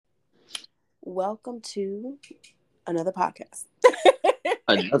welcome to another podcast.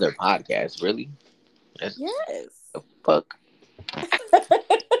 Another podcast, really? That's Yes. the fuck.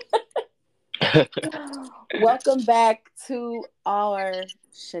 Welcome back to our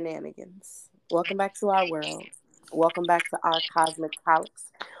shenanigans. Welcome back to our world. Welcome back to our cosmic talks,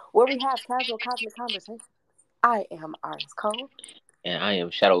 where we have casual cosmic conversation. I am Artist Cole. And I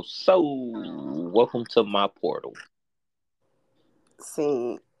am Shadow Soul. Welcome to my portal.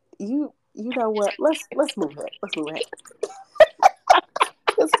 See, you know what? Let's move ahead. Let's move ahead.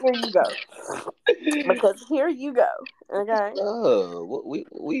 Because here you go. Because here you go. Okay. What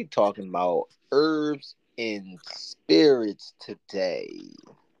we talking about herbs and spirits today.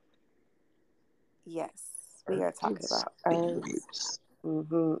 Yes, we are Herbs and talking about herbs. spirits.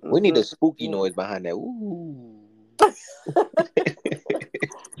 Mm-hmm, We need a spooky mm-hmm. noise behind that. Ooh.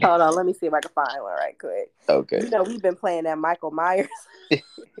 Hold on, let me see if I can find one right quick. Okay. You know, we've been playing that Michael Myers.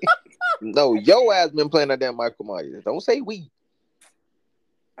 No, yo ass been playing that damn Michael Myers. Don't say we.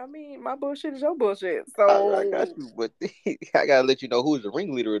 I mean, my bullshit is your bullshit. I got So you, but I gotta let you know who's the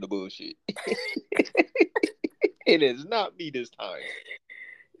ringleader of the bullshit. It is not me this time.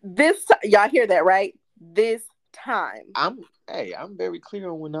 y'all hear that, right? This time. I'm very clear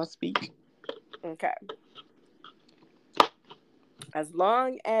on when I speak. Okay. As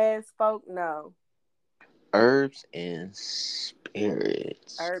long as folk know, Herbs and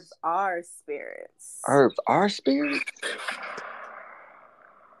spirits. herbs are spirits. Herbs are spirits?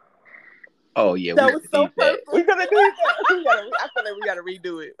 Oh yeah, That we was gonna so need that. perfect. We're gonna need that. I feel like we gotta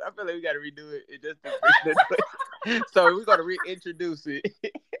redo it. It just to bring it. So we're gonna reintroduce it.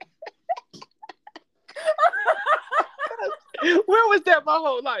 Where was that my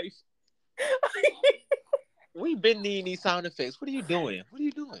whole life? We've been needing these sound effects. What are you doing?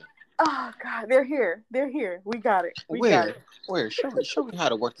 Oh God, they're here. We got it. Got it. Where? Show me how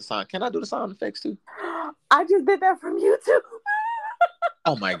to work the sound. Can I do the sound effects too? I just did that from YouTube.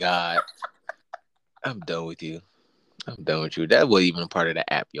 Oh my God. I'm done with you. That wasn't even a part of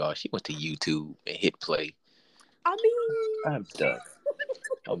the app, y'all. She went to YouTube and hit play. I mean, I'm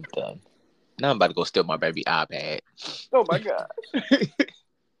done. Now I'm about to go steal my baby iPad. oh my God.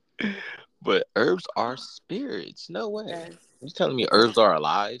 But herbs are spirits. No way. Yes. You telling me herbs are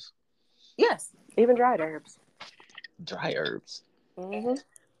alive? Yes, even dried herbs. Dry herbs. Mm-hmm.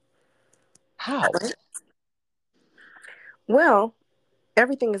 How? Well,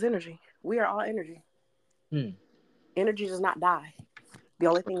 everything is energy. We are all energy. Hmm. Energy does not die. The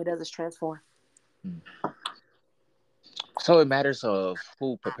only thing it does is transform. So it matters of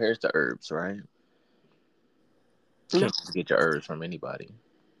who prepares the herbs, right? You No. can't just get your herbs from anybody.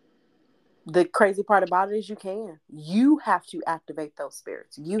 The crazy part about it is you can. You have to activate those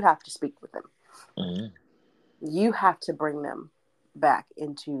spirits. You have to speak with them. Mm-hmm. You have to bring them back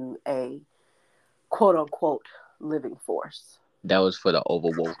into a quote unquote living force. That was for the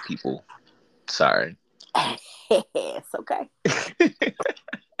overwoke people. Sorry. It's okay.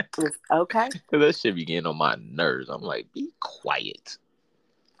 It's okay. That shit be getting on my nerves. I'm like, be quiet.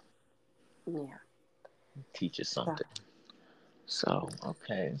 Yeah. Teach us something. So,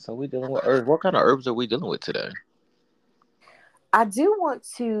 okay. So we dealing with herbs. What kind of herbs are we dealing with today? I do want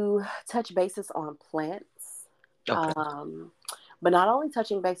to touch bases on plants. Okay. But not only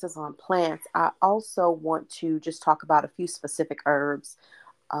touching bases on plants, I also want to just talk about a few specific herbs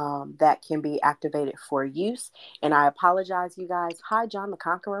that can be activated for use. And I apologize, you guys. Hi, John the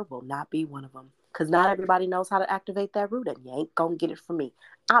Conqueror will not be one of them. Because not everybody knows how to activate that root, and you ain't going to get it from me.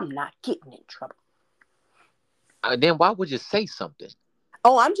 I'm not getting in trouble. Then why would you say something?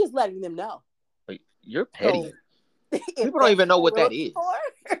 Oh, I'm just letting them know. You're petty. So, people don't even know what that is.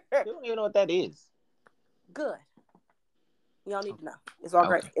 They don't even know what that is. Good. You don't need to know. It's all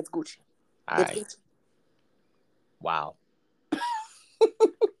great. It's Gucci. All right. Gucci. Wow.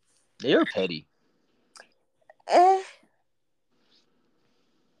 You're petty.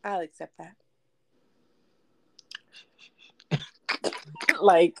 I'll accept that.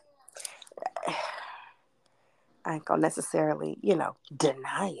 Like, I ain't gonna necessarily,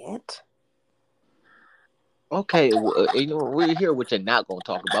 deny it. Okay, we're here. What you're not gonna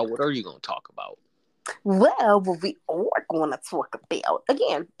talk about? What are you gonna talk about? Well, what we are going to talk about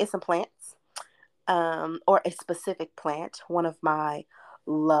again is some plants, or a specific plant. One of my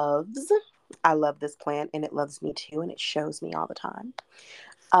loves. I love this plant, and it loves me too, and it shows me all the time.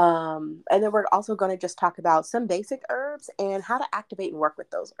 And then we're also going to just talk about some basic herbs and how to activate and work with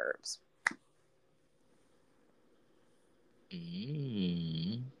those herbs.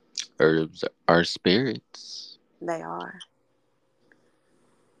 Herbs are spirits. They are.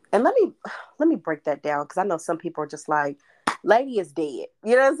 And let me break that down, because I know some people are just like, Lady is dead.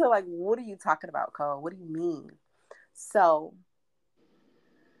 You know, so like, what are you talking about, Cole? What do you mean? So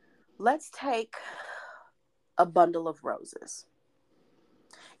let's take a bundle of roses.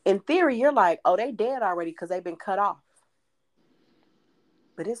 In theory, you're like, oh, they dead already because they've been cut off.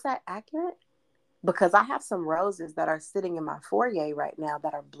 But is that accurate? Because I have some roses that are sitting in my foyer right now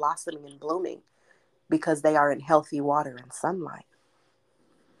that are blossoming and blooming because they are in healthy water and sunlight.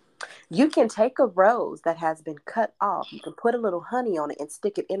 You can take a rose that has been cut off, you can put a little honey on it and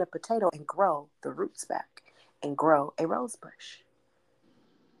stick it in a potato and grow the roots back and grow a rose bush.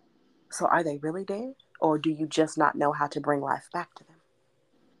 So are they really dead? Or do you just not know how to bring life back to them?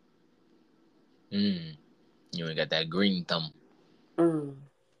 Mm. You ain't got that green thumb. Mm.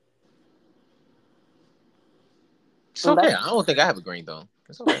 It's okay. Let's, I don't think I have a green thumb.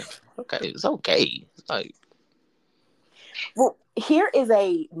 It's okay. Okay. It's okay. It's like, well, here is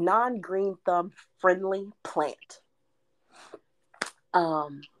a non-green thumb friendly plant.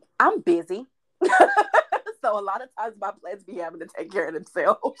 Um, I'm busy. So a lot of times my plants be having to take care of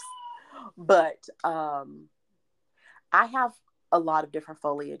themselves. But I have a lot of different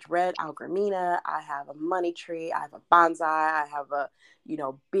foliage. Red algermina. I have a money tree. I have a bonsai. I have a,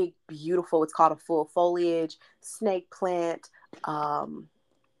 big, beautiful, it's called a full foliage snake plant. Um,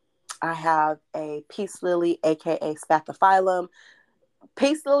 I have a peace lily, aka spathiphyllum.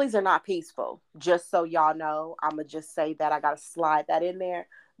 Peace lilies are not peaceful. Just so y'all know, I'm going to just say that I got to slide that in there.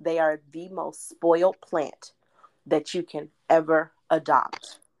 They are the most spoiled plant that you can ever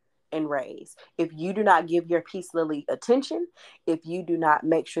adopt and raise. If you do not give your peace lily attention, if you do not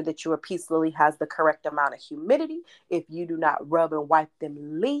make sure that your peace lily has the correct amount of humidity, if you do not rub and wipe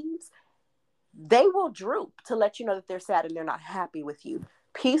them leaves, they will droop to let you know that they're sad and they're not happy with you.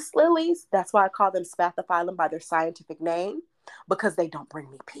 Peace lilies, that's why I call them spathiphyllum by their scientific name, because they don't bring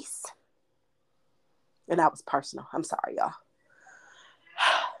me peace. And that was personal. I'm sorry, y'all.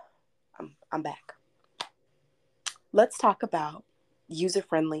 I'm back. Let's talk about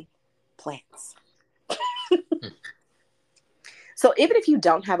user-friendly plants. So even if you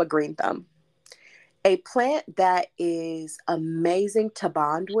don't have a green thumb, a plant that is amazing to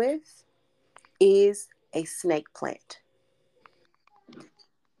bond with is a snake plant.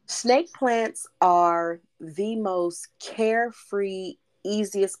 Snake plants are the most carefree,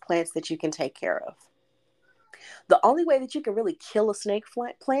 easiest plants that you can take care of. The only way that you can really kill a snake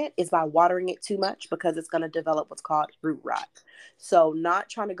plant is by watering it too much because it's going to develop what's called root rot. So, not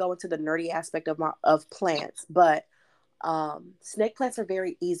trying to go into the nerdy aspect of plants, but snake plants are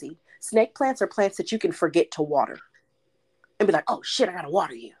very easy. Snake plants are plants that you can forget to water and be like, oh shit, I gotta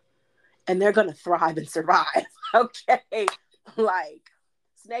water you. And they're gonna thrive and survive. Okay. Like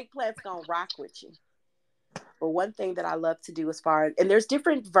snake plants gonna rock with you. But one thing that I love to do as far as, and there's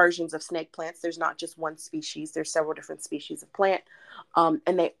different versions of snake plants. There's not just one species. There's several different species of plant. And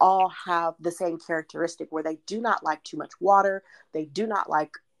they all have the same characteristic where they do not like too much water. They do not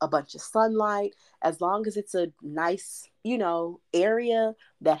like a bunch of sunlight. As long as it's a nice, area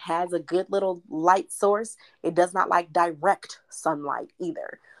that has a good little light source, it does not like direct sunlight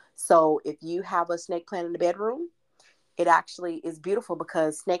either. So if you have a snake plant in the bedroom, it actually is beautiful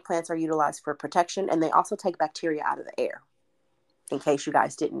because snake plants are utilized for protection and they also take bacteria out of the air, in case you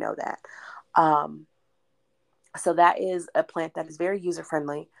guys didn't know that. Um, so that is a plant that is very user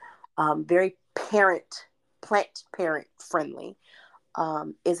friendly, very plant parent friendly,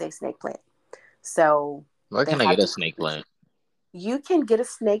 is a snake plant. So where they can I have, get a snake plant? you can get a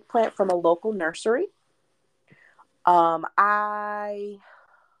snake plant from a local nursery. I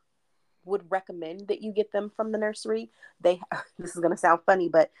would recommend that you get them from the nursery. They this is going to sound funny,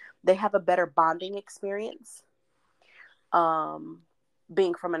 but they have a better bonding experience um,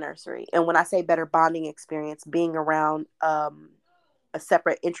 being from a nursery. And when I say better bonding experience, being around a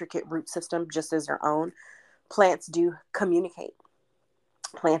separate intricate root system just as their own, plants do communicate.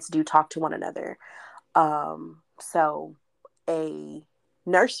 Plants do talk to one another. So a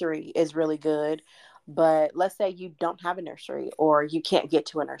nursery is really good. But let's say you don't have a nursery or you can't get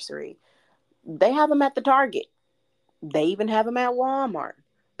to a nursery. They have them at the Target. They even have them at Walmart.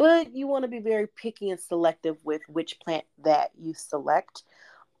 But you want to be very picky and selective with which plant that you select.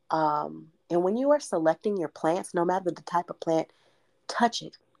 And when you are selecting your plants, no matter the type of plant, touch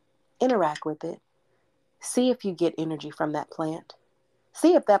it, interact with it, see if you get energy from that plant.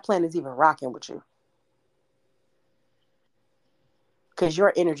 See if that plant is even rocking with you. Because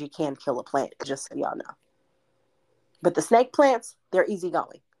your energy can kill a plant, just so y'all know. But the snake plants, they're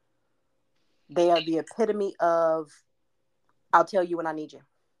easygoing. They are the epitome of, I'll tell you when I need you.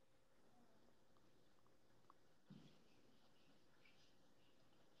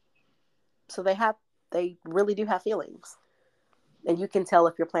 So they really do have feelings. And you can tell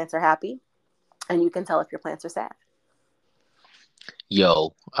if your plants are happy, and you can tell if your plants are sad.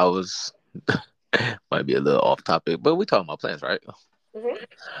 Yo, I was might be a little off topic, but we talking about plants, right? Hmm.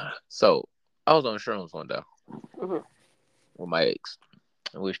 So I was on shrooms one day Hmm. with my ex.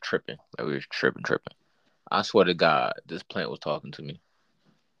 And we was tripping. Like we was tripping. I swear to God, this plant was talking to me.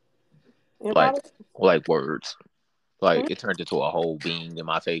 It Like probably, like words. Like mhm, it turned into a whole being in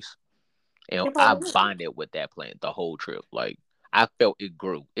my face. And it I probably is. bonded with that plant the whole trip. Like I felt it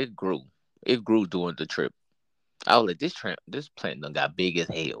grew. It grew. It grew during the trip. I was like, this plant done got big as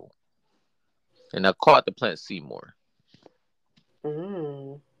hell. And I caught the plant Seymour.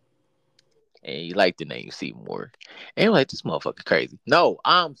 Mm. And you like the name Seymour. And you're like, this motherfucker crazy. No,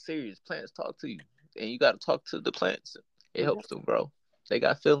 I'm serious. Plants talk to you. And you gotta talk to the plants. It Hmm. helps them grow. They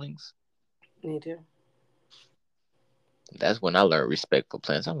got feelings. You do. That's when I learned respect for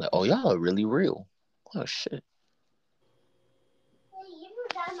plants. I'm like, oh, y'all are really real. Oh shit.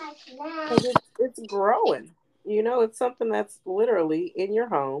 Because it's growing. It's something that's literally in your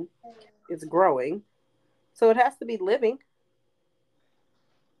home. It's growing. So it has to be living.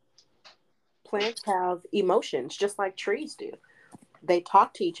 Plants have emotions just like trees do. They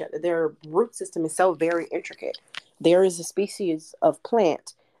talk to each other. Their root system is so very intricate. There is a species of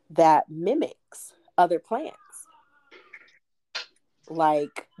plant that mimics other plants.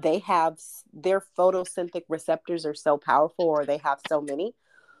 Like they have their photosynthetic receptors are so powerful, or they have so many,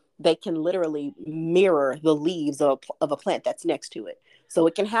 they can literally mirror the leaves of a plant that's next to it. So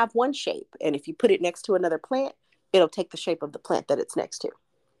it can have one shape, and if you put it next to another plant, it'll take the shape of the plant that it's next to.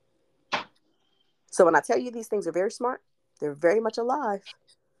 So when I tell you these things are very smart, they're very much alive,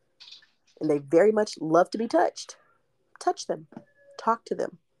 and they very much love to be touched. Touch them, talk to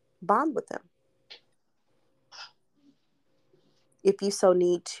them, bond with them. If you so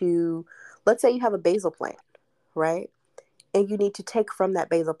need to, let's say you have a basil plant, right? And you need to take from that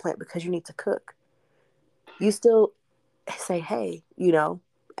basil plant because you need to cook. You still say, hey,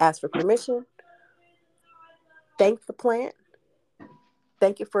 ask for permission, thank the plant,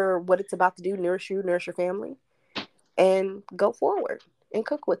 thank it for what it's about to do, nourish you, nourish your family, and go forward and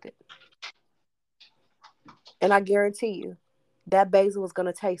cook with it. And I guarantee you, that basil is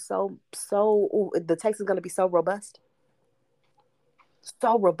going to taste ooh, the taste is going to be so robust,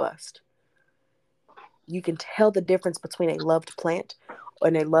 so robust. You can tell the difference between a loved plant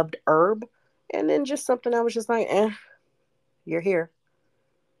and a loved herb, and then just something I was just like, you're here.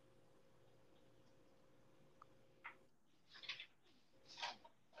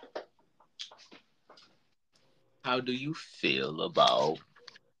 How do you feel about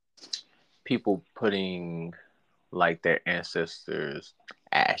people putting like their ancestors'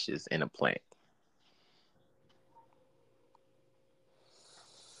 ashes in a plant?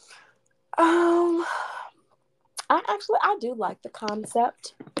 Um, I do like the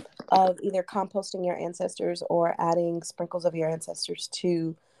concept of either composting your ancestors or adding sprinkles of your ancestors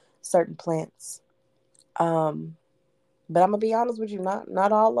to certain plants. Um, but I'm gonna be honest with you,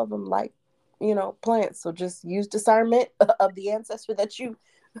 not all of them like plants. So just use discernment of the ancestor that you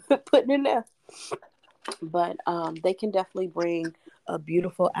putting in there. But they can definitely bring a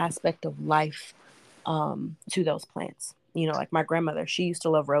beautiful aspect of life to those plants. Like my grandmother, she used to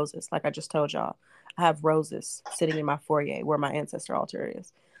love roses. Like I just told y'all, I have roses sitting in my foyer where my ancestor altar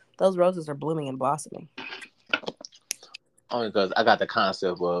is. Those roses are blooming and blossoming. Only because I got the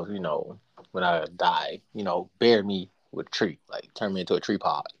concept of, when I die, bury me with a tree, like turn me into a tree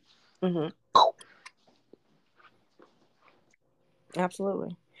pod. Hmm.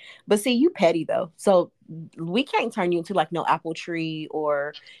 Absolutely. But see, you petty though. So we can't turn you into like no apple tree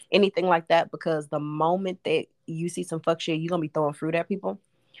or anything like that because the moment that you see some fuck shit, you're gonna be throwing fruit at people.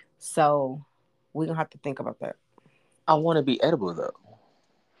 So we're gonna have to think about that. I want to be edible though.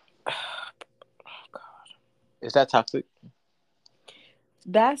 Is that toxic?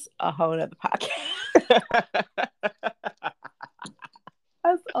 That's a whole other podcast.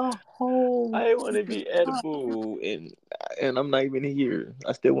 That's a whole I want to be podcast. edible, and I'm not even here.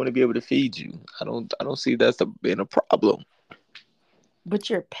 I still want to be able to feed you. I don't see that's being a problem. But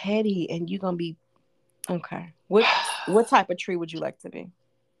you're petty and you're gonna be okay. What type of tree would you like to be?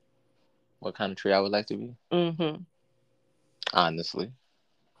 What kind of tree I would like to be? Mm-hmm. Honestly,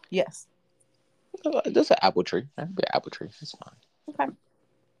 Yes. just an apple tree. I can be an apple tree. It's fine. Okay.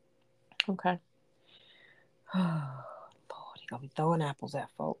 Okay. Lord, he gonna be throwing apples at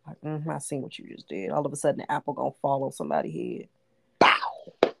folk. Like, I seen what you just did. All of a sudden, the apple gonna fall on somebody's head.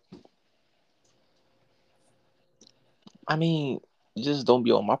 Bow. I mean, just don't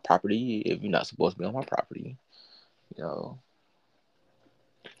be on my property if you're not supposed to be on my property. You know,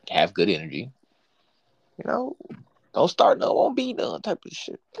 have good energy. You know, Don't start none, won't be none type of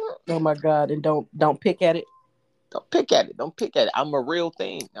shit. Oh my God! And don't pick at it. Don't pick at it. Don't pick at it. I'm a real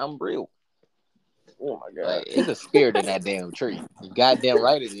thing. I'm real. Oh my Like, God! it's a spirit in that damn tree. You goddamn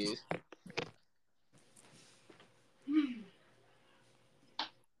right it is.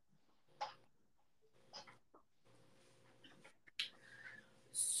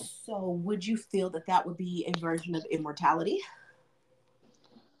 So, would you feel that that would be a version of immortality?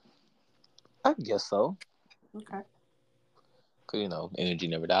 I guess so. Okay. Cause energy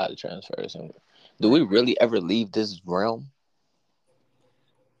never died. It transfers. And do we Right. really ever leave this realm?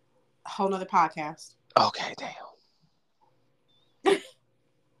 Whole nother podcast. Okay, damn.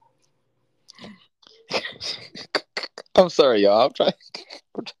 I'm sorry, y'all. I'm trying.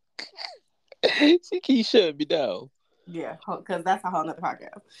 She keep shutting me down. Yeah, because that's a whole nother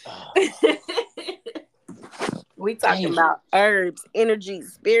podcast. Uh, We talking Damn. about herbs, energy,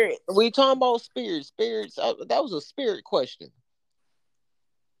 spirits. We talking about spirits. Spirits. That was a spirit question.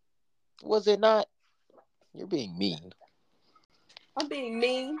 Was it not? You're being mean. I'm being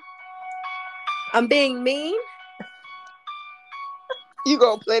mean. I'm being mean. You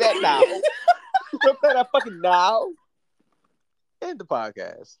gonna play that now? You gonna play that fucking now? End the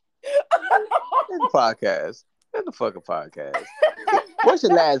podcast. End the podcast. End the fucking podcast. What's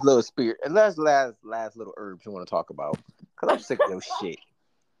your last little spirit? And last little herbs you want to talk about? Cause I'm sick of your shit.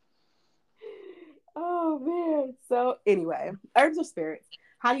 Oh man. So anyway, herbs are spirits.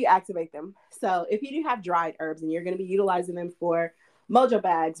 How do you activate them? So if you do have dried herbs and you're going to be utilizing them for mojo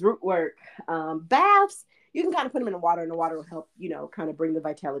bags, root work, baths, you can kind of put them in the water, and the water will help, kind of bring the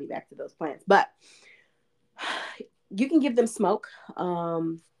vitality back to those plants. But you can give them smoke,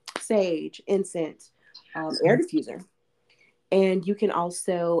 sage, incense, air diffuser. And you can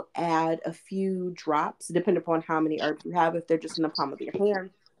also add a few drops, depending upon how many herbs you have. If they're just in the palm of your hand,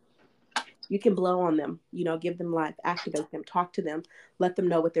 you can blow on them, give them life, activate them, talk to them, let them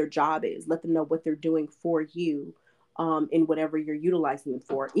know what their job is, let them know what they're doing for you, in whatever you're utilizing them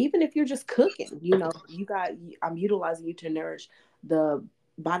for. Even if you're just cooking, I'm utilizing you to nourish the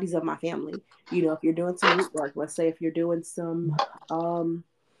bodies of my family. If you're doing some root work, let's say if you're doing some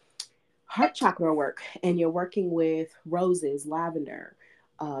heart chakra work and you're working with roses, lavender,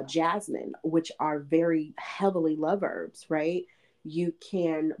 jasmine, which are very heavily love herbs, right? You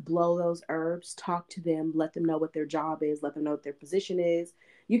can blow those herbs, talk to them, let them know what their job is, let them know what their position is.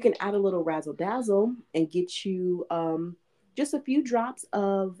 You can add a little razzle dazzle and get you just a few drops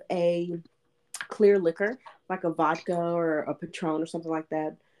of a clear liquor, like a vodka or a Patron or something like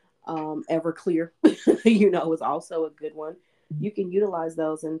that. Everclear, is also a good one. You can utilize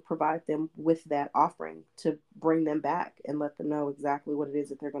those and provide them with that offering to bring them back and let them know exactly what it is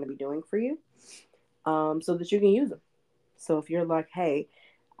that they're going to be doing for you, so that you can use them. So if you're like, hey,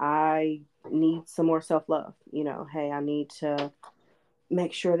 I need some more self love, hey, I need to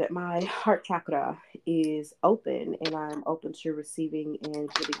make sure that my heart chakra is open and I'm open to receiving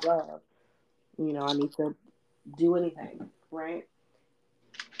and giving love. I need to do anything, right?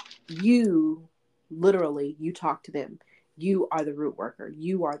 You literally, you talk to them. You are the root worker.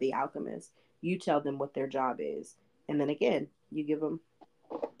 You are the alchemist. You tell them what their job is. And then again, you give them,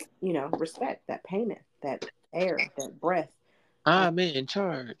 respect, that payment, that air, that breath. Uh, I'm in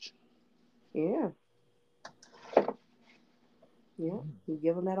charge. yeah, yeah. You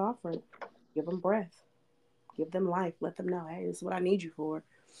give them that offering. Give them breath. Give them life. Let them know, hey, this is what I need you for.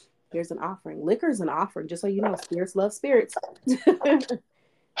 Here's an offering. Liquor is an offering, just so you know. Spirits love spirits. Liquor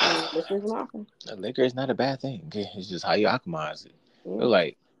is an offering. Liquor is not a bad thing. Okay? It's just how you alchemize it. They're Yeah.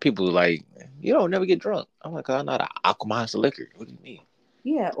 like people like you don't never get drunk. I'm like, I'm not alchemize the liquor. What do you mean?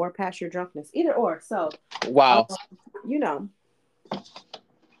 Yeah, or pass your drunkenness. Either or. So, um, Wow. you know,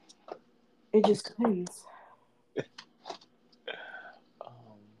 it just depends.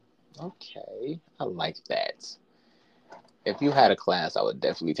 Okay, I like that. If you had a class, I would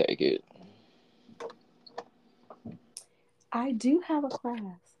definitely take it. I do have a class.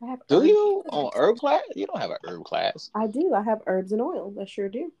 I have Do herbs. you on herb class? You don't have an herb class. I do. I have herbs and oils. I sure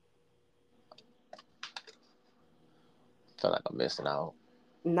do. I feel like I'm missing out.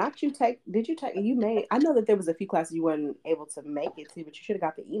 Not you take. Did you take? You may. I know that there was a few classes you weren't able to make it to, but you should have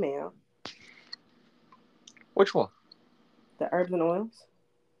got the email. Which one? The herbs and oils.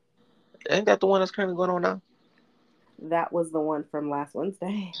 Ain't that the one that's currently going on now? That was the one from last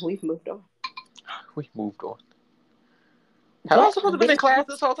Wednesday. We've moved on. We moved on. Have I But supposed to been in class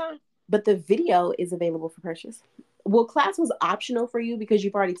this whole time? the video is available for purchase. Well, class was optional for you because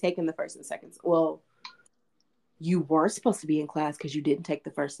you've already taken the first and second. Well, you were supposed to be in class because you didn't take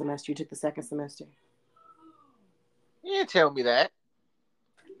the first semester. You took the second semester. You didn't tell me that.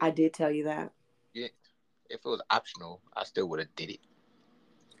 I did tell you that. Yeah. if it was optional, I still would have did it.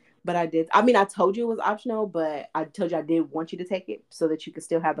 But I did. I mean, I told you it was optional, but I told you I did want you to take it so that you could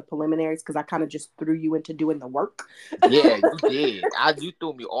still have the preliminaries because I kind of just threw you into doing the work. Yeah, you did. You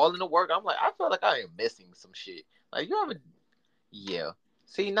threw me all in the work. I'm like, I feel like I am missing some shit. Like you haven't. Yeah.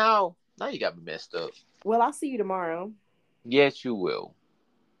 See now you got me messed up. Well, I'll see you tomorrow. Yes, you will.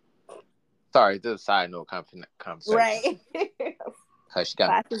 Sorry, this is a side note conversation. Right. Cause she got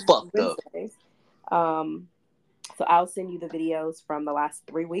me Classes fucked up. Wednesdays. Um, so I'll send you the videos from the last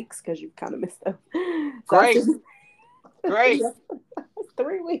 3 weeks because you kind of missed them. So I'll Great, send you great.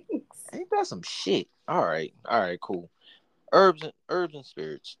 3 weeks. Ain't that some shit? All right, cool. Herbs and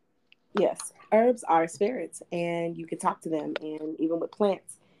spirits. Yes, herbs are spirits, and you can talk to them. And even with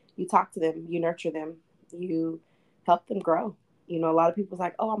plants, you talk to them, you nurture them, you help them grow. You know, a lot of people's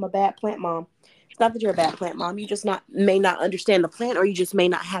like, "Oh, I'm a bad plant mom." It's not that you're a bad plant mom. You just not may not understand the plant, or you just may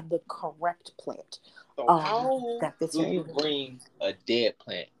not have the correct plant So how that fits do your you individual. bring a dead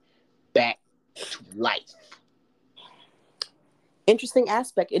plant back to life? Interesting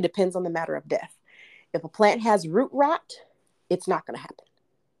aspect. It depends on the matter of death. If a plant has root rot, it's not going to happen.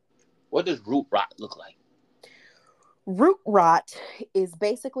 What does root rot look like? Root rot is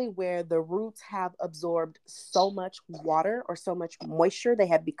basically where the roots have absorbed so much water or so much moisture, they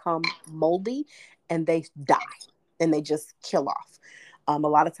have become moldy and they die and they just kill off. A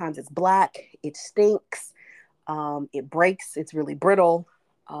lot of times it's black, it stinks, it breaks, it's really brittle.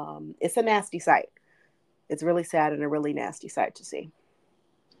 It's a nasty sight. It's really sad and a really nasty sight to see.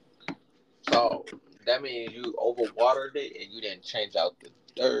 So that means you overwatered it and you didn't change out the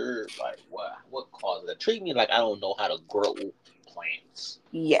dirt. Like what caused it? Treat me like I don't know how to grow plants.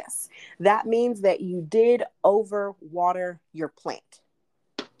 Yes, that means that you did overwater your plant.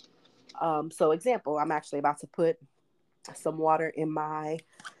 So example, I'm actually about to put some water in my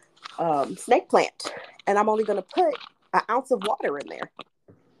snake plant, and I'm only going to put an ounce of water in there.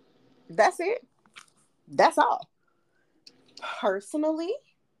 That's it. That's all. Personally,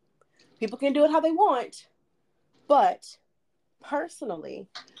 people can do it how they want, but personally,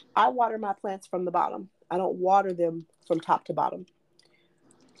 I water my plants from the bottom. I don't water them from top to bottom.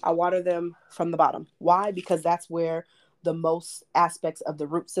 I water them from the bottom. Why? Because that's where the most aspects of the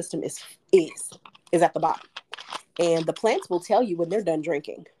root system is at the bottom. And the plants will tell you when they're done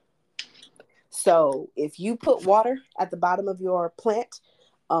drinking. So if you put water at the bottom of your plant,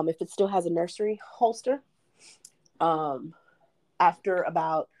 if it still has a nursery holster, after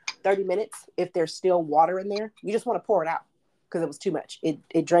about 30 minutes, if there's still water in there, you just want to pour it out because it was too much.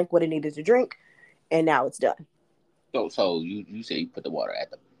 It drank what it needed to drink, and now it's done. So you say you put the water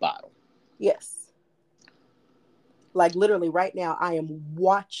at the bottom. Yes. Like literally right now, I am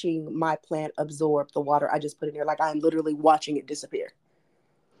watching my plant absorb the water I just put in there. Like I'm literally watching it disappear.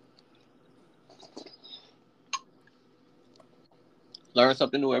 Learn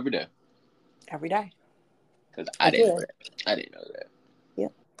something new every day. Every day. Because I didn't know Again, that. I didn't know that.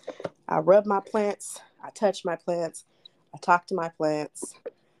 yep. I rub my plants. I touch my plants. I talk to my plants.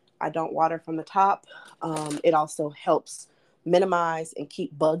 I don't water from the top. It also helps minimize and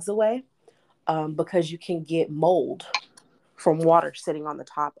keep bugs away because you can get mold from water sitting on the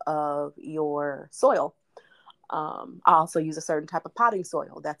top of your soil. I also use a certain type of potting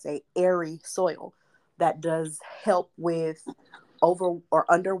soil that's a airy soil that does help with over or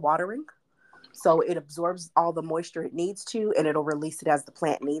under watering. So it absorbs all the moisture it needs to, and it'll release it as the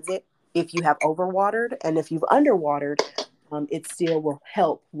plant needs it. If you have overwatered and if you've underwatered, it still will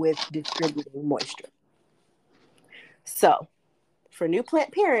help with distributing moisture. So for new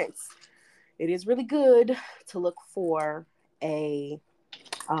plant parents, it is really good to look for a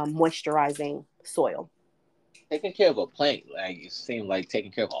moisturizing soil. Taking care of a plant, like it seemed like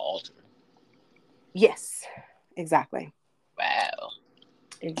taking care of an altar. Yes, exactly. Wow.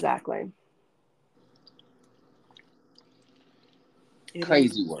 Exactly. It is.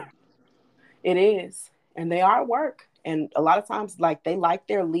 Crazy work. It is. And they are work. And a lot of times, like, they like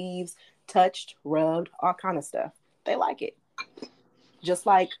their leaves touched, rubbed, all kind of stuff. They like it. Just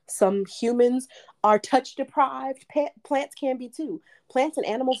like some humans are touch deprived, plants can be too. Plants and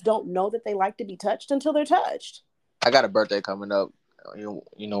animals don't know that they like to be touched until they're touched. I got a birthday coming up. You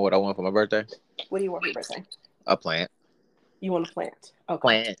know what I want for my birthday? What do you want for your birthday? A plant. You want a plant.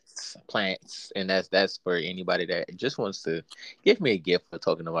 Okay. Plants, and that's for anybody that just wants to give me a gift for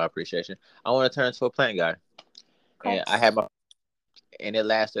token of my appreciation. I want to turn into a plant guy, Okay. and I had my and it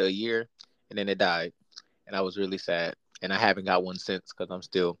lasted a year, and then it died, and I was really sad, and I haven't got one since because I'm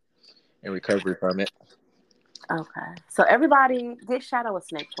still in recovery from it. Okay. So everybody get shadow a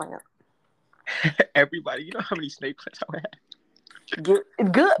snake plant. Everybody, you know how many snake plants I had? Good,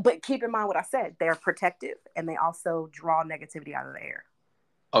 but keep in mind what I said. They're protective, and they also draw negativity out of the air,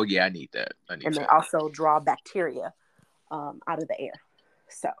 Oh yeah, I need that. I need and they that. also draw bacteria out of the air.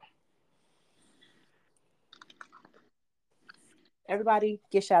 So everybody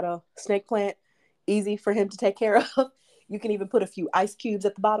get shadow snake plant. Easy for him to take care of. You can even put a few ice cubes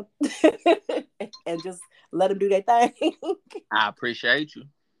at the bottom and just let them do their thing. I appreciate you.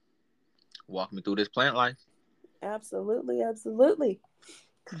 Walk me through this plant life. Absolutely, absolutely.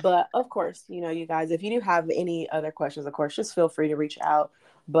 But of course, you guys, if you do have any other questions, of course, just feel free to reach out.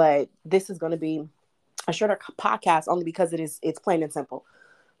 But this is going to be a shorter podcast only because it's plain and simple.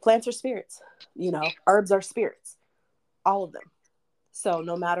 Plants are spirits, herbs are spirits, all of them. So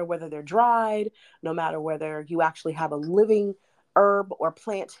no matter whether they're dried, no matter whether you actually have a living herb or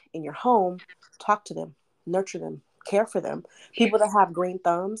plant in your home, talk to them, nurture them, care for them. People that have green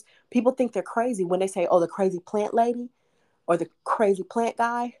thumbs, people think they're crazy when they say, "Oh, the crazy plant lady," or the crazy plant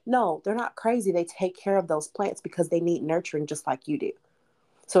guy. No, they're not crazy. They take care of those plants because they need nurturing just like you do.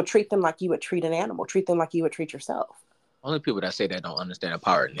 So treat them like you would treat an animal. Treat them like you would treat yourself. Only people that say that don't understand the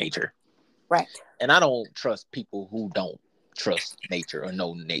power of nature. Right. And I don't trust people who don't trust nature or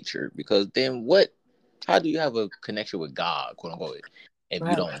know nature, because then what? How do you have a connection with God, quote unquote, if you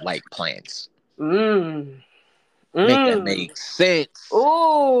Right. don't like plants? Mm. Make that Mm. make sense.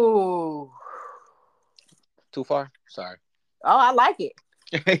 Ooh. Too far? Sorry. Oh, I like it.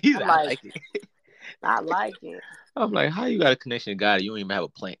 He's I'm like, I like, like it. I like it. I'm like, how you got a connection to God and you don't even have a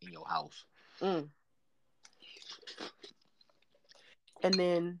plant in your house? Mm. And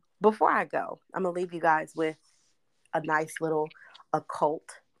then before I go, I'm gonna leave you guys with a nice little occult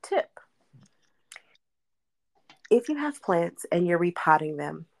tip. If you have plants and you're repotting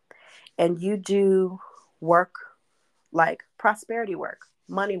them, and you do work like prosperity work,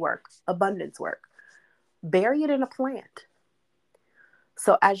 money work, abundance work, bury it in a plant.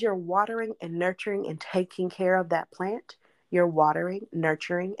 So as you're watering and nurturing and taking care of that plant, you're watering,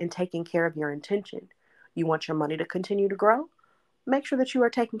 nurturing, and taking care of your intention. You want your money to continue to grow? Make sure that you are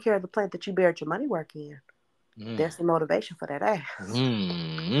taking care of the plant that you buried your money work in. Mm. There's some motivation for that ass.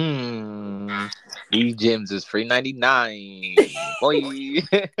 These gems is free 99. Boy.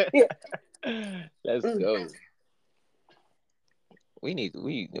 Yeah. Let's Mm. go. We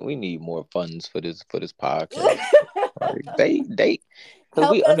need more funds for this podcast. Like, they because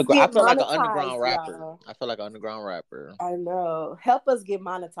Help we us underground. I get feel like an monetized, underground rapper. y'all. I feel like an underground rapper. I know. Help us get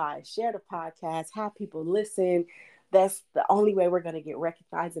monetized. Share the podcast. Have people listen. That's the only way we're going to get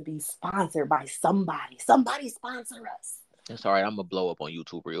recognized and be sponsored by somebody. Somebody sponsor us. It's all right. I'm gonna blow up on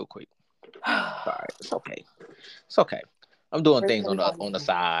YouTube real quick. All right, it's okay. It's okay. I'm doing Where's things everybody on the from?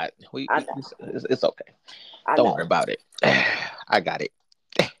 side. I know. It's okay. I Don't worry know. about it. I got it.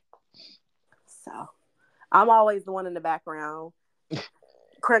 So I'm always the one in the background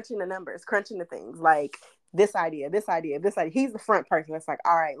crunching the numbers, crunching the things like this idea, this idea, this idea. He's the front person. It's like,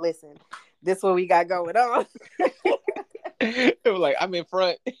 all right, listen, this is what we got going on. It was like I'm in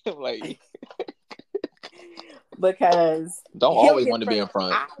front. Like, Because don't he'll always get in want to be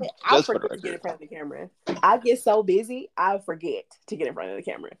front in of front. I'll Just for the forget to get in record. front of the camera. I get so busy, I'll forget to get in front of the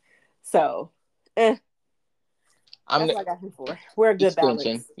camera. So I'm that's the what I got him for. We're a good extension.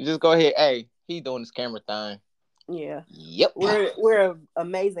 balance. You just go ahead. Hey, he doing this camera thing. Yeah. Yep. We're an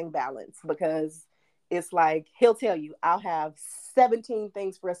amazing balance because it's like he'll tell you, I'll have 17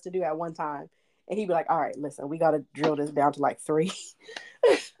 things for us to do at one time. And he'd be like, all right, listen, we gotta drill this down to like 3.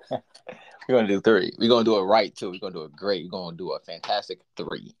 We're gonna do 3. We're gonna do it right too. We're gonna do it great. We're gonna do a fantastic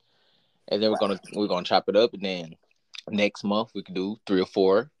 3. And then we're gonna chop it up, and then next month we can do 3 or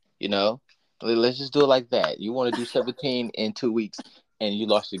 4. You know, let's just do it like that. You want to do 17 in 2 weeks, and you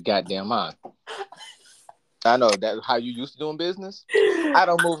lost your goddamn mind. I know that's how you used to doing business. I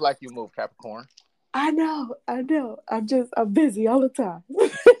don't move like you move, Capricorn. I know, I know. I'm busy all the time.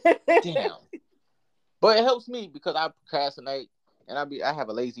 Damn, but it helps me because I procrastinate and I have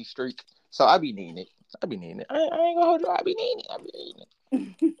a lazy streak, so I be needing it. I be needing it. I ain't gonna hold you. I be needing it. I be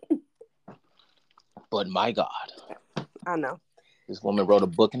needing it. But my God, I know. this woman wrote a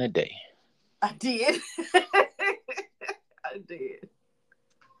book in a day. I did. I did.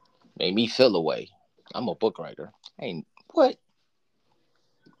 Made me feel away. I'm a book writer. Ain't what?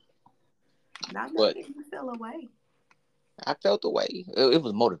 Not But making you feel away. I felt away. It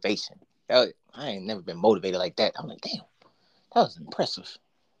was motivation. I ain't never been motivated like that. I'm like, damn, that was impressive.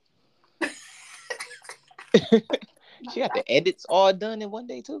 She got the edits all done in one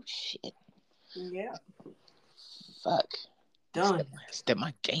day too. Shit. Yeah. Fuck. Done. Step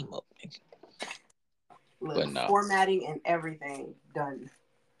my game up, nigga. Look, But no. formatting and everything done.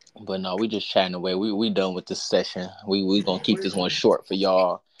 But no, we just chatting away. We done with this session. We gonna Yeah, keep we're this one done. short for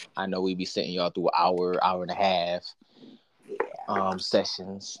y'all. I know we be sitting y'all through an hour, hour and a half. Yeah.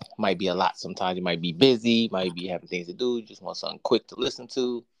 Sessions might be a lot sometimes. You might be busy, might be having things to do. You just want something quick to listen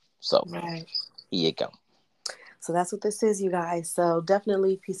to. So Right. here you go. So that's what this is, you guys. So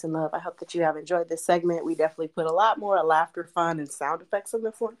definitely peace and love. I hope that you have enjoyed this segment. We definitely put a lot more laughter, fun, and sound effects in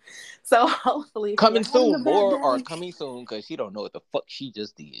this one. So hopefully, if you're Coming having a soon, bad more are day, coming soon because she don't know what the fuck she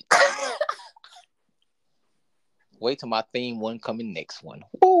just did. Wait till my theme one coming next one.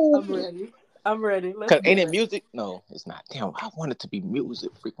 Woo! I'm ready. I'm ready. Let's Cause do ain't it it. music? No, it's not. Damn, I want it to be music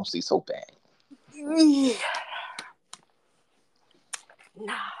frequency so bad. Yeah.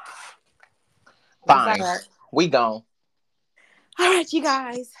 Nah, that's all Fine, right. we gone. All right, you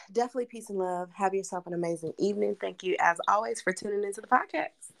guys. Definitely peace and love. Have yourself an amazing evening. Thank you, as always, for tuning into the podcast.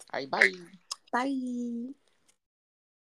 All right, bye. Bye.